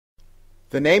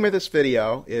The name of this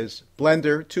video is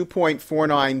Blender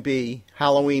 2.49b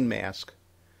Halloween Mask.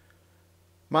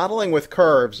 Modeling with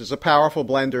curves is a powerful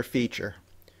Blender feature.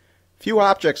 Few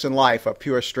objects in life are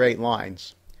pure straight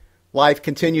lines. Life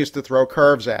continues to throw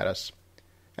curves at us.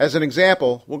 As an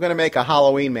example, we're going to make a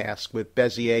Halloween mask with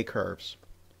Bezier curves.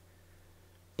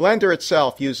 Blender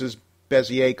itself uses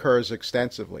Bezier curves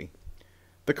extensively.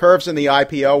 The curves in the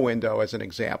IPO window, as an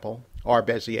example, are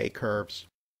Bezier curves.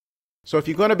 So if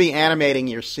you're going to be animating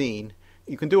your scene,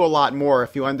 you can do a lot more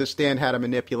if you understand how to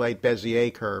manipulate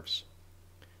Bezier curves.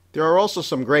 There are also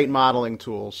some great modeling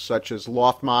tools, such as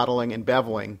loft modeling and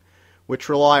beveling, which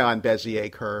rely on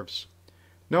Bezier curves.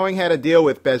 Knowing how to deal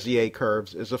with Bezier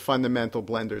curves is a fundamental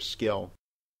Blender skill.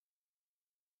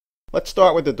 Let's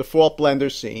start with the default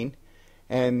Blender scene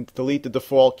and delete the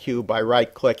default cube by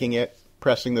right-clicking it,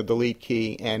 pressing the delete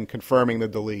key, and confirming the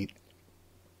delete.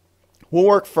 We'll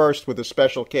work first with a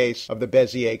special case of the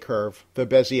Bezier curve, the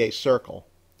Bezier circle.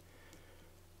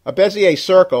 A Bezier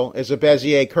circle is a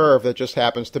Bezier curve that just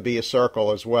happens to be a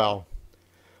circle as well.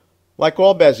 Like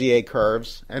all Bezier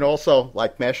curves, and also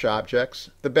like mesh objects,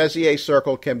 the Bezier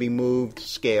circle can be moved,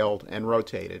 scaled, and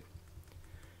rotated.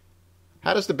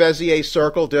 How does the Bezier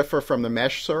circle differ from the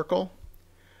mesh circle?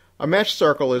 A mesh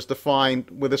circle is defined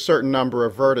with a certain number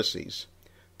of vertices.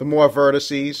 The more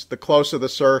vertices, the closer the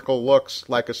circle looks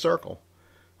like a circle.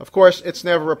 Of course, it's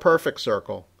never a perfect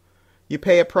circle. You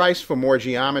pay a price for more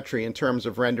geometry in terms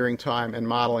of rendering time and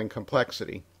modeling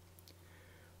complexity.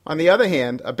 On the other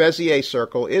hand, a Bezier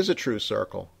circle is a true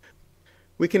circle.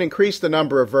 We can increase the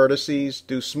number of vertices,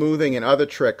 do smoothing and other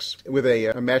tricks with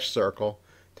a mesh circle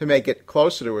to make it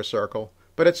closer to a circle,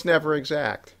 but it's never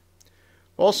exact.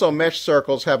 Also, mesh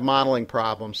circles have modeling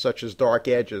problems such as dark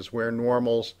edges where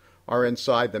normals are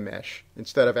inside the mesh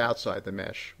instead of outside the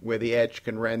mesh, where the edge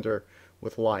can render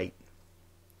with light.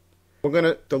 We're going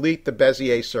to delete the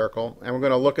Bezier circle, and we're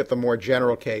going to look at the more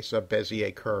general case of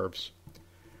Bezier curves.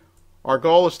 Our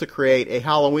goal is to create a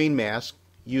Halloween mask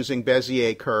using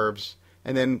Bezier curves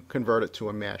and then convert it to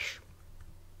a mesh.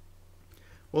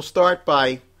 We'll start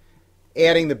by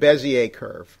adding the Bezier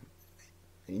curve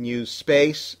and use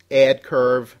space, add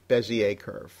curve, Bezier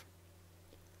curve.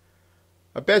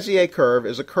 A Bezier curve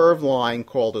is a curved line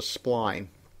called a spline.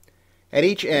 At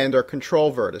each end are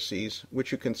control vertices,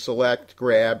 which you can select,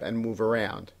 grab, and move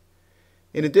around.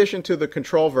 In addition to the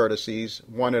control vertices,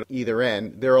 one at either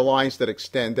end, there are lines that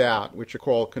extend out, which are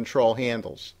called control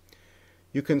handles.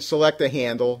 You can select a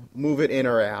handle, move it in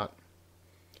or out.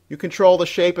 You control the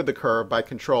shape of the curve by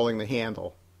controlling the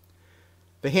handle.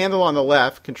 The handle on the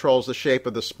left controls the shape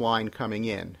of the spline coming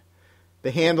in.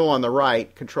 The handle on the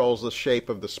right controls the shape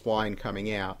of the spline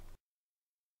coming out.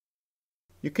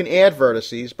 You can add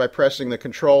vertices by pressing the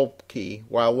Control key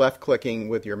while left-clicking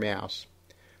with your mouse.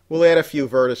 We'll add a few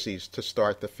vertices to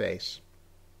start the face.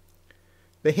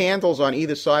 The handles on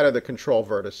either side of the control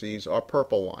vertices are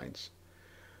purple lines.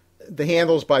 The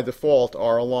handles by default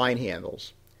are align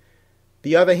handles.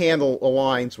 The other handle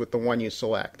aligns with the one you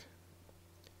select.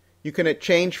 You can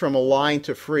change from align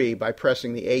to free by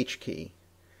pressing the H key.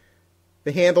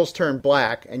 The handles turn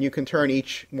black, and you can turn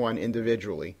each one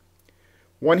individually.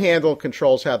 One handle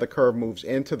controls how the curve moves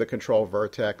into the control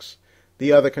vertex.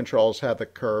 The other controls how the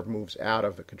curve moves out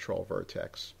of the control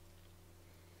vertex.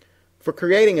 For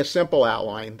creating a simple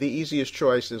outline, the easiest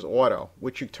choice is Auto,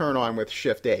 which you turn on with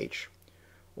Shift-H.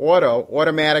 Auto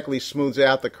automatically smooths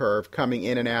out the curve coming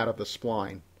in and out of the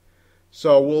spline.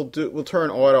 So we'll turn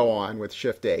Auto on with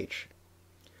Shift-H.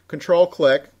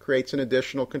 Control-click creates an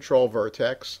additional control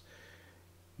vertex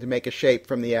to make a shape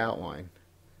from the outline.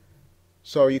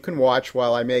 So you can watch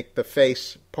while I make the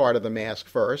face part of the mask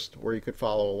first, or you could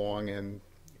follow along and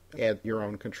add your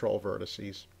own control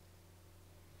vertices.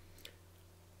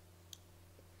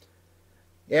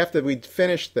 After we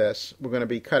finish this, we're going to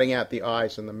be cutting out the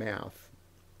eyes and the mouth.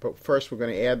 But first we're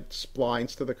going to add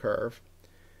splines to the curve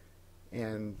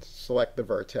and select the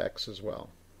vertex as well.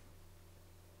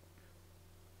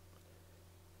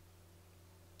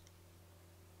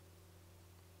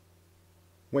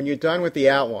 When you're done with the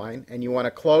outline and you want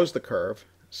to close the curve,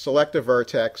 select a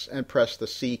vertex and press the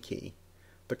C key.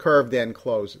 The curve then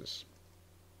closes.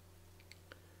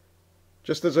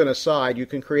 Just as an aside, you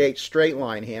can create straight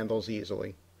line handles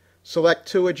easily. Select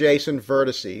two adjacent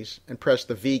vertices and press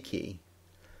the V key.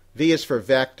 V is for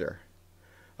vector.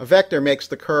 A vector makes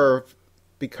the curve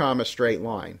become a straight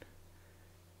line.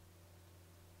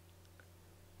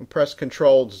 And press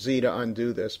Ctrl Z to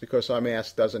undo this because our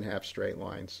mask doesn't have straight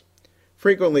lines.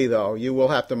 Frequently, though, you will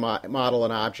have to model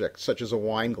an object, such as a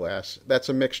wine glass, that's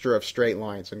a mixture of straight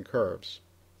lines and curves.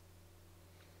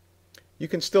 You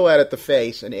can still edit the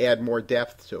face and add more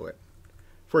depth to it.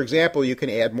 For example, you can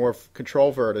add more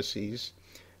control vertices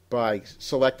by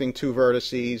selecting two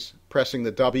vertices, pressing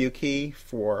the W key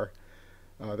for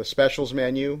the specials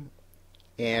menu,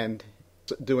 and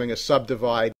doing a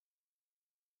subdivide.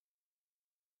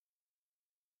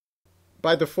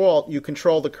 By default, you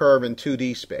control the curve in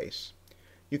 2D space.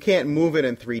 You can't move it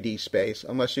in 3D space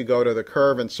unless you go to the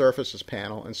Curve and Surfaces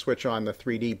panel and switch on the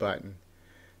 3D button.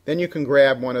 Then you can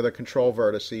grab one of the control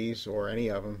vertices, or any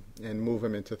of them, and move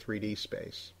them into 3D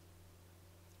space.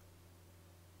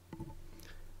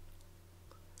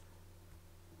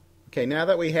 Okay, now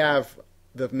that we have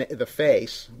the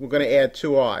face, we're going to add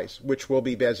two eyes, which will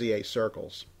be Bezier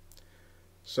circles.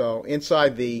 So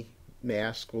inside the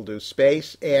mask, we'll do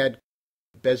space, add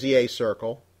Bezier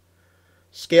circle,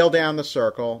 scale down the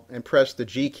circle, and press the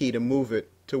G key to move it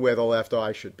to where the left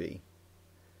eye should be.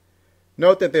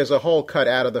 Note that there's a hole cut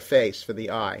out of the face for the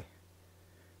eye.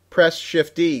 Press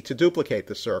Shift D to duplicate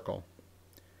the circle.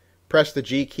 Press the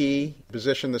G key,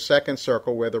 position the second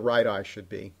circle where the right eye should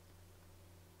be.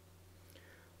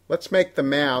 Let's make the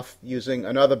mouth using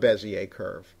another Bezier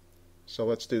curve. So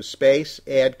let's do space,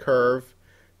 add curve,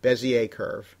 Bezier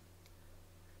curve.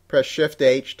 Press Shift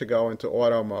H to go into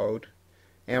auto mode,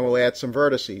 and we'll add some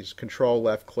vertices. Control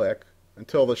left click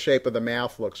until the shape of the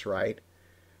mouth looks right.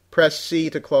 Press C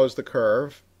to close the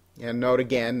curve, and note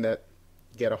again that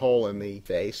you get a hole in the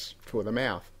face for the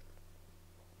mouth.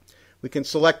 We can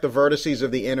select the vertices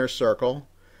of the inner circle,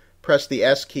 press the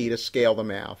S key to scale the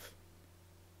mouth.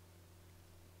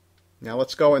 Now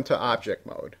let's go into object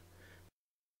mode.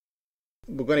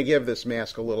 We're going to give this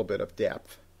mask a little bit of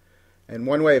depth. And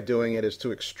one way of doing it is to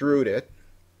extrude it.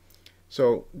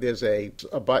 So there's a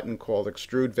button called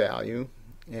Extrude Value,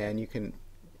 and you can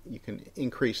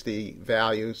increase the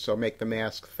value, so make the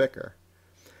mask thicker.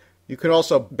 You can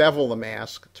also bevel the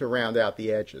mask to round out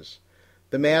the edges.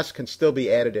 The mask can still be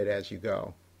edited as you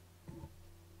go.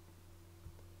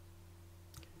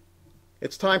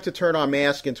 It's time to turn our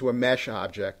mask into a mesh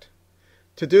object.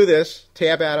 To do this,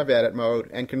 tab out of Edit mode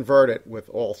and convert it with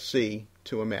Alt-C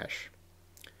to a mesh.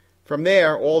 From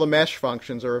there, all the mesh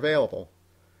functions are available.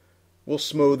 We'll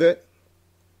smooth it,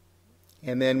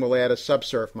 and then we'll add a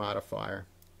subsurf modifier.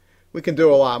 We can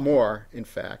do a lot more, in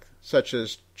fact, such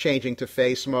as changing to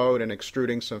face mode and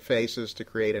extruding some faces to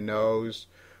create a nose,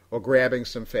 or grabbing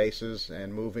some faces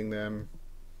and moving them,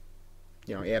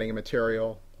 adding a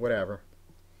material, whatever.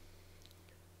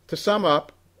 To sum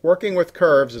up, working with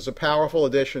curves is a powerful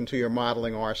addition to your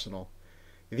modeling arsenal.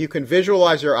 If you can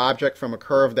visualize your object from a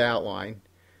curved outline,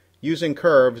 using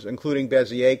curves, including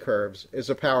Bezier curves, is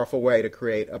a powerful way to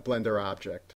create a Blender object.